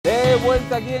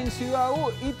vuelta aquí en Ciudad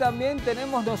U y también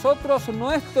tenemos nosotros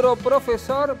nuestro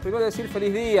profesor. Primero decir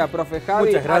feliz día, profe Javi.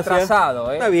 Muchas gracias.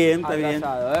 Atrasado, ¿eh? Está bien,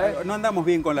 atrasado, bien. ¿eh? No andamos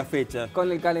bien con las fechas.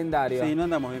 Con el calendario. Sí, no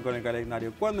andamos bien con el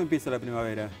calendario. ¿Cuándo empieza la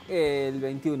primavera? El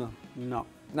 21. No.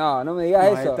 No, no me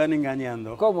digas Nos eso. están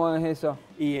engañando. ¿Cómo es eso?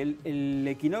 Y el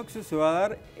equinoccio se va a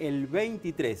dar el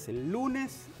 23, el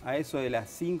lunes, a eso de las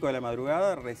 5 de la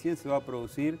madrugada, recién se va a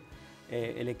producir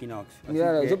el equinoccio.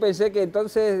 Claro, yo pensé que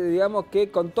entonces, digamos que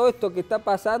con todo esto que está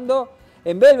pasando,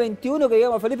 en vez del 21 que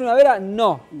digamos feliz primavera,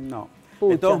 no. No.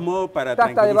 Pucha. De todos modos, para Está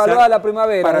hasta tranquilizar, devaluada la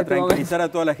primavera. para en este tranquilizar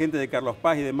a toda la gente de Carlos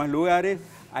Paz y demás lugares,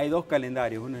 hay dos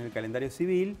calendarios. Uno es el calendario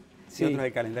civil y otro es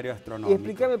el calendario astronómico. Y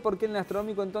explícame por qué en el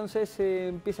astronómico entonces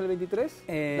empieza el 23.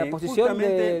 ¿La posición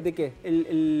de qué?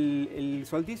 El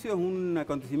solsticio es un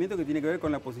acontecimiento que tiene que ver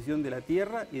con la posición de la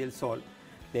Tierra y del Sol,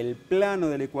 del plano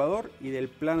del ecuador y del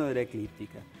plano de la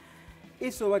eclíptica.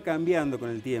 Eso va cambiando con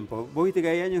el tiempo. Vos viste que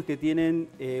hay años que tienen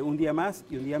un día más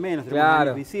y un día menos. Tenemos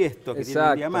años bisiestos que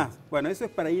tienen un día más. Bueno, eso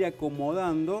es para ir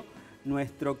acomodando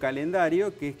nuestro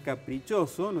calendario, que es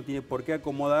caprichoso, no tiene por qué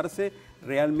acomodarse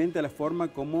realmente a la forma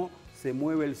como se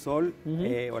mueve el Sol,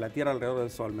 o la Tierra alrededor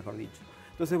del Sol, mejor dicho.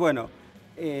 Entonces, bueno,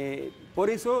 por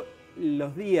eso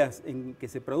los días en que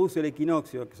se produce el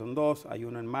equinoccio, que son dos, hay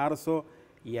uno en marzo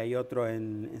y hay otro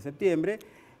en septiembre,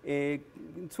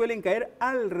 suelen caer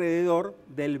alrededor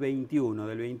del 21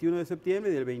 de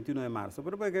septiembre y del 21 de marzo,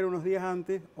 pero puede caer unos días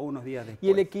antes o unos días después.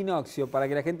 Y el equinoccio, para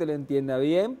que la gente lo entienda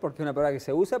bien, porque es una palabra que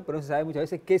se usa, pero no se sabe muchas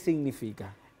veces qué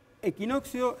significa.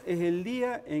 Equinoccio es el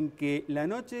día en que la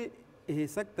noche es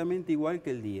exactamente igual que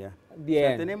el día. Bien, o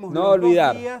sea, tenemos no los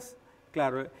olvidar. 2 días,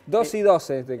 claro. 2 y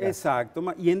 12 en este caso. Exacto,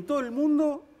 y en todo el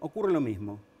mundo ocurre lo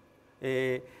mismo.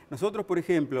 Nosotros, por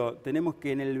ejemplo, tenemos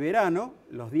que en el verano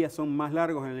los días son más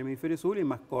largos en el hemisferio sur y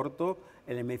más cortos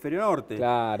en el hemisferio norte.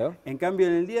 Claro. En cambio,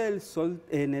 en el día del sol,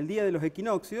 en el día de los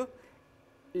equinoccios,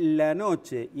 la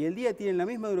noche y el día tienen la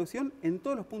misma duración en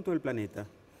todos los puntos del planeta.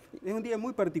 Es un día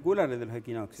muy particular el de los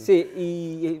equinoccios. Sí,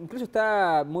 y incluso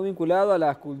está muy vinculado a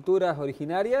las culturas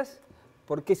originarias,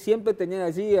 porque siempre tenían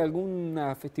allí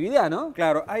alguna festividad, ¿no?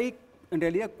 Claro, hay en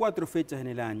realidad 4 fechas en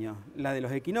el año. La de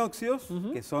los equinoccios,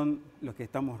 que son los que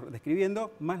estamos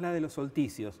describiendo, más la de los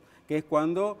solsticios, que es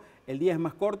cuando el día es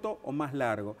más corto o más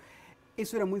largo.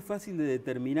 Eso era muy fácil de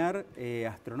determinar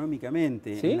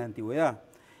astronómicamente en la antigüedad.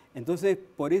 Entonces,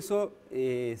 por eso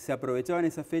se aprovechaban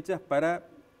esas fechas para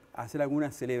hacer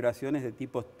algunas celebraciones de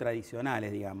tipos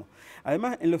tradicionales, digamos.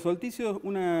 Además, en los solsticios,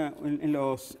 en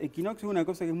los equinoccios, una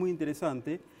cosa que es muy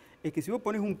interesante es que si vos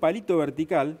pones un palito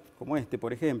vertical, como este,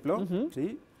 por ejemplo,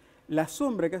 ¿sí? La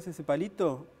sombra que hace ese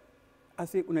palito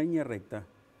hace una línea recta.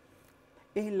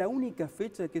 Es la única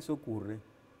fecha que eso ocurre,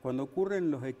 cuando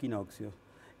ocurren los equinoccios.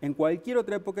 En cualquier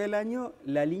otra época del año,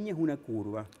 la línea es una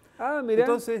curva. Ah, mirá.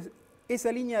 Entonces,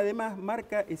 esa línea además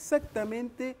marca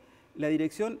exactamente la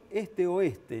dirección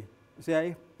este-oeste, o sea,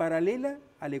 es paralela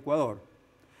al ecuador.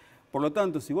 Por lo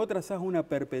tanto, si vos trazás una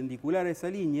perpendicular a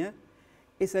esa línea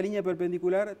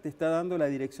perpendicular te está dando la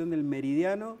dirección del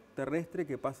meridiano terrestre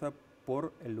que pasa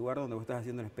por el lugar donde vos estás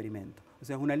haciendo el experimento. O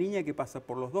sea, es una línea que pasa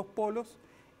por los dos polos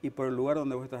y por el lugar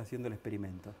donde vos estás haciendo el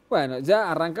experimento. Bueno,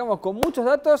 ya arrancamos con muchos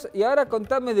datos y ahora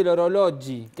contame del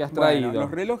orologi que has traído. Bueno,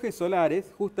 los relojes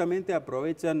solares justamente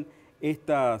aprovechan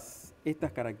estas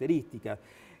características.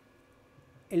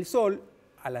 El Sol,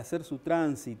 al hacer su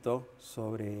tránsito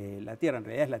sobre la Tierra, en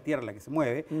realidad es la Tierra la que se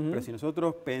mueve, pero si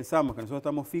nosotros pensamos que nosotros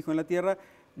estamos fijos en la Tierra,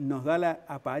 nos da la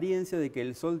apariencia de que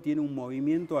el Sol tiene un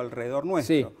movimiento alrededor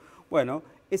nuestro. Sí. Bueno,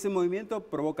 ese movimiento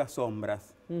provoca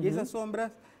sombras, y esas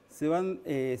sombras se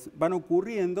van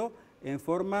ocurriendo en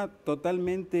forma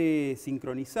totalmente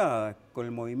sincronizada con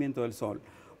el movimiento del Sol.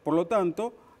 Por lo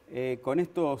tanto, con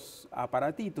estos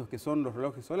aparatitos que son los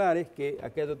relojes solares, que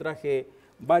acá yo traje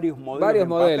varios modelos en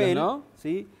papel, ¿no?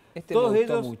 ¿sí? Todos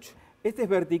ellos, mucho. Este es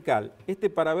vertical. Este,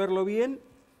 para verlo bien,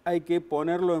 hay que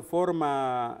ponerlo en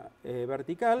forma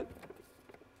vertical.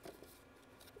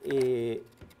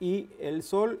 Y el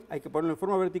Sol hay que ponerlo en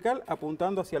forma vertical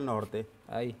apuntando hacia el norte.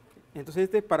 Ahí. Entonces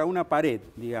este es para una pared,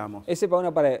 digamos. Ese para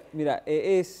una pared. Mira,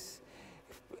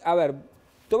 a ver,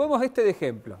 tomemos este de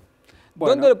ejemplo.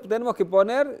 Bueno, ¿dónde lo tenemos que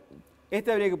poner? Este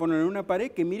habría que ponerlo en una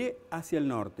pared que mire hacia el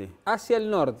norte. Hacia el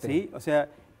norte. ¿Sí? O sea,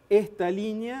 esta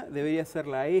línea debería ser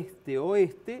la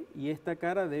este-oeste y esta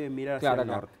cara debe mirar hacia el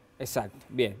norte. Exacto,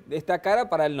 bien. Esta cara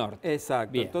para el norte.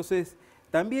 Exacto. Bien. Entonces,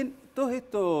 también todos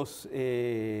estos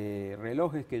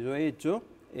relojes que yo he hecho,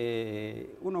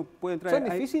 uno puede entrar... ¿Son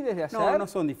difíciles de hacer? No, no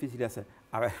son difíciles de hacer.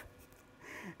 A ver,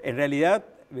 en realidad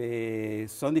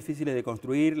son difíciles de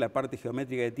construir. La parte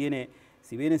geométrica que tiene,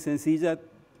 si bien es sencilla,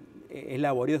 es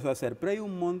laborioso de hacer, pero hay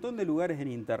un montón de lugares en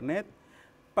internet,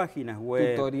 páginas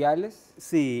web. ¿Tutoriales?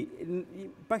 Sí,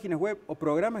 páginas web o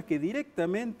programas que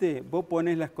directamente vos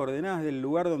pones las coordenadas del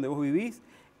lugar donde vos vivís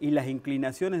y las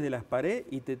inclinaciones de las paredes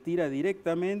y te tira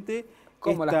directamente.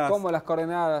 ¿Cómo las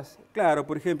coordenadas? Claro,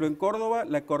 por ejemplo, en Córdoba,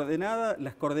 las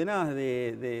coordenadas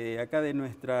de acá de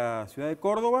nuestra ciudad de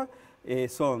Córdoba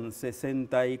son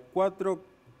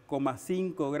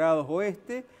 64,5 grados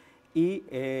oeste y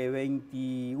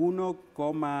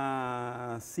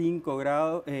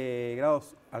 21,5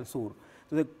 grados al sur.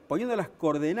 Entonces, poniendo las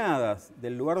coordenadas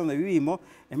del lugar donde vivimos,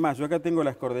 es más, yo acá tengo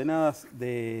las coordenadas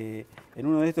en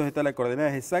uno de estos está la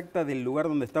coordenada exacta del lugar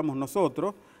donde estamos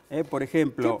nosotros. Por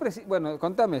ejemplo, bueno,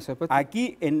 contame eso. Después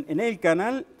aquí en el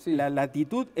canal, sí, la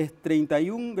latitud es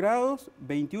 31 grados,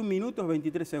 21 minutos,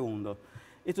 23 segundos.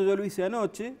 Esto yo lo hice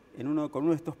anoche con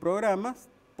uno de estos programas,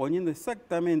 poniendo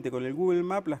exactamente con el Google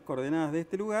Maps las coordenadas de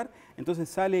este lugar. Entonces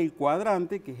sale el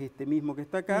cuadrante, que es este mismo que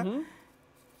está acá,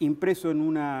 impreso en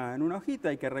una hojita,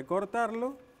 hay que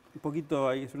recortarlo. Un poquito,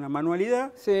 ahí es una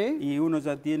manualidad, sí, y uno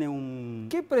ya tiene un...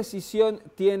 ¿Qué precisión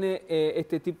tiene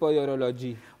este tipo de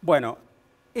horologio? Bueno,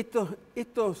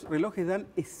 estos relojes dan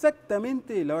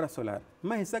exactamente la hora solar.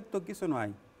 Más exacto que eso no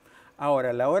hay.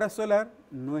 Ahora, la hora solar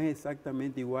no es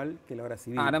exactamente igual que la hora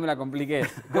civil. Ah, no me la compliques.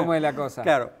 ¿Cómo es la cosa?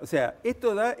 Claro, o sea,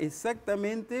 esto da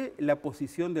exactamente la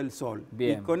posición del sol.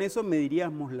 Bien. Y con eso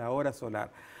mediríamos la hora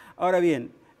solar. Ahora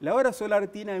bien, la hora solar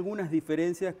tiene algunas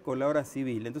diferencias con la hora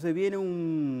civil. Entonces viene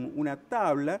una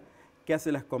tabla que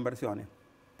hace las conversiones.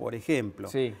 Por ejemplo,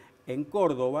 sí, en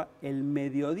Córdoba el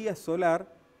mediodía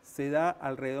solar se da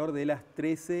alrededor de las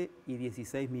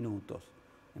 13:16 minutos.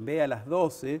 En vez de a las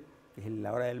 12, que es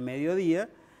la hora del mediodía,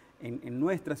 en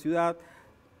nuestra ciudad,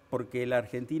 porque la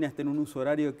Argentina está en un uso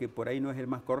horario que por ahí no es el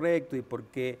más correcto y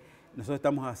porque nosotros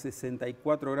estamos a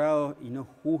 64 grados y no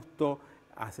justo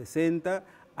a 60,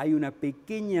 hay una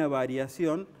pequeña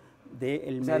variación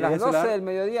del mediodía solar. O sea, las 12 del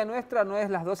mediodía nuestra no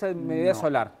es las 12 del mediodía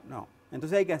solar. No,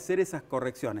 entonces hay que hacer esas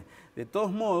correcciones. De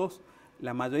todos modos,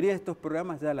 la mayoría de estos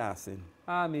programas ya la hacen.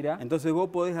 Ah, mira. Entonces vos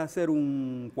podés hacer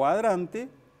un cuadrante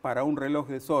para un reloj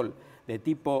de sol de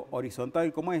tipo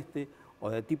horizontal como este o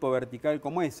de tipo vertical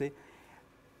como ese,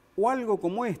 o algo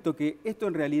como esto, que esto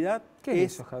en realidad ¿Qué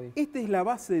es eso, Javi? Esta es la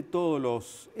base de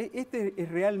todos este es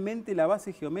realmente la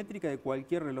base geométrica de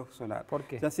cualquier reloj solar. ¿Por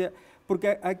qué? Ya sea,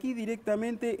 porque aquí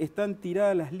directamente están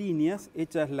tiradas las líneas,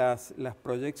 hechas las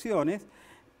proyecciones,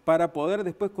 para poder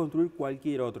después construir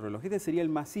cualquier otro reloj. Este sería el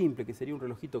más simple, que sería un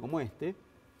relojito como este,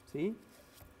 ¿sí?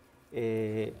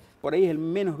 Por ahí es el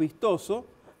menos vistoso,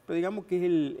 pero digamos que es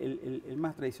el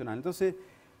más tradicional. Entonces,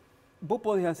 vos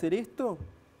podés hacer esto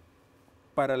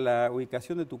para la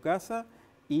ubicación de tu casa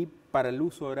y para el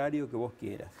uso horario que vos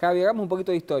quieras. Javi, hagamos un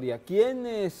poquito de historia.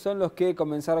 ¿Quiénes son los que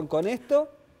comenzaron con esto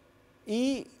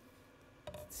y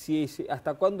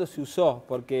hasta cuándo se usó?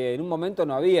 Porque en un momento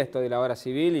no había esto de la hora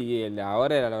civil y la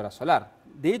hora era la hora solar.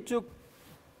 De hecho,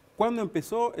 cuando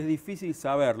empezó es difícil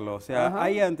saberlo. O sea, ajá,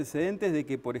 hay antecedentes de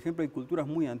que, por ejemplo, hay culturas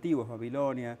muy antiguas,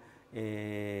 Babilonia,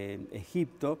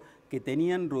 Egipto, que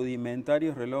tenían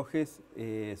rudimentarios relojes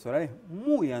solares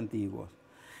muy antiguos.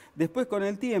 Después, con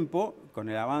el tiempo, con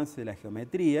el avance de la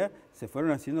geometría, se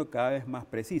fueron haciendo cada vez más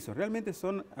precisos. Realmente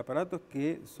son aparatos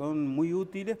que son muy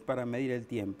útiles para medir el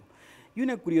tiempo. Y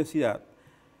una curiosidad,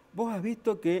 vos has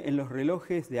visto que en los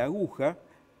relojes de aguja,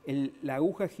 la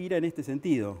aguja gira en este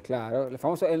sentido. Claro,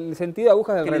 el sentido de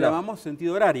agujas del reloj. Que le llamamos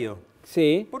sentido horario.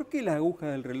 Sí. ¿Por qué las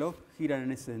agujas del reloj giran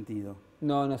en ese sentido?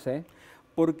 No sé.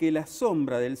 Porque la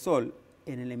sombra del sol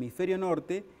en el hemisferio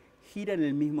norte gira en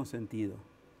el mismo sentido.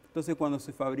 Entonces, cuando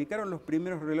se fabricaron los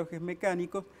primeros relojes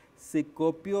mecánicos, se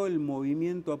copió el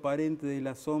movimiento aparente de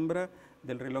la sombra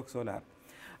del reloj solar.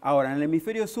 Ahora, en el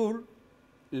hemisferio sur,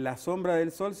 la sombra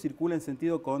del sol circula en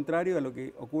sentido contrario a lo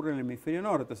que ocurre en el hemisferio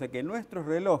norte. O sea que nuestros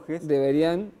relojes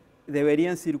deberían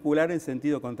circular en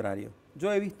sentido contrario.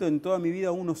 Yo he visto en toda mi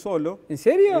vida uno solo. ¿En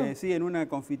serio? Sí, en una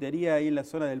confitería ahí en la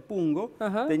zona del Pungo.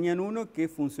 Ajá. Tenían uno que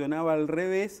funcionaba al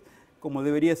revés, como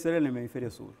debería ser en el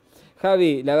hemisferio sur.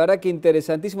 Javi, la verdad que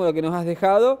interesantísimo lo que nos has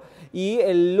dejado. Y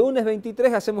el lunes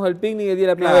 23 hacemos el picnic del Día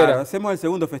de la Primavera. Claro, hacemos el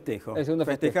segundo festejo.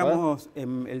 Festejamos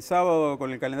el sábado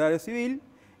con el calendario civil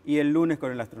y el lunes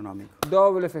con el Astronómico.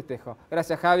 Doble festejo.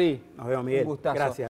 Gracias, Javi. Nos vemos, Miguel. Un gustazo. Gracias.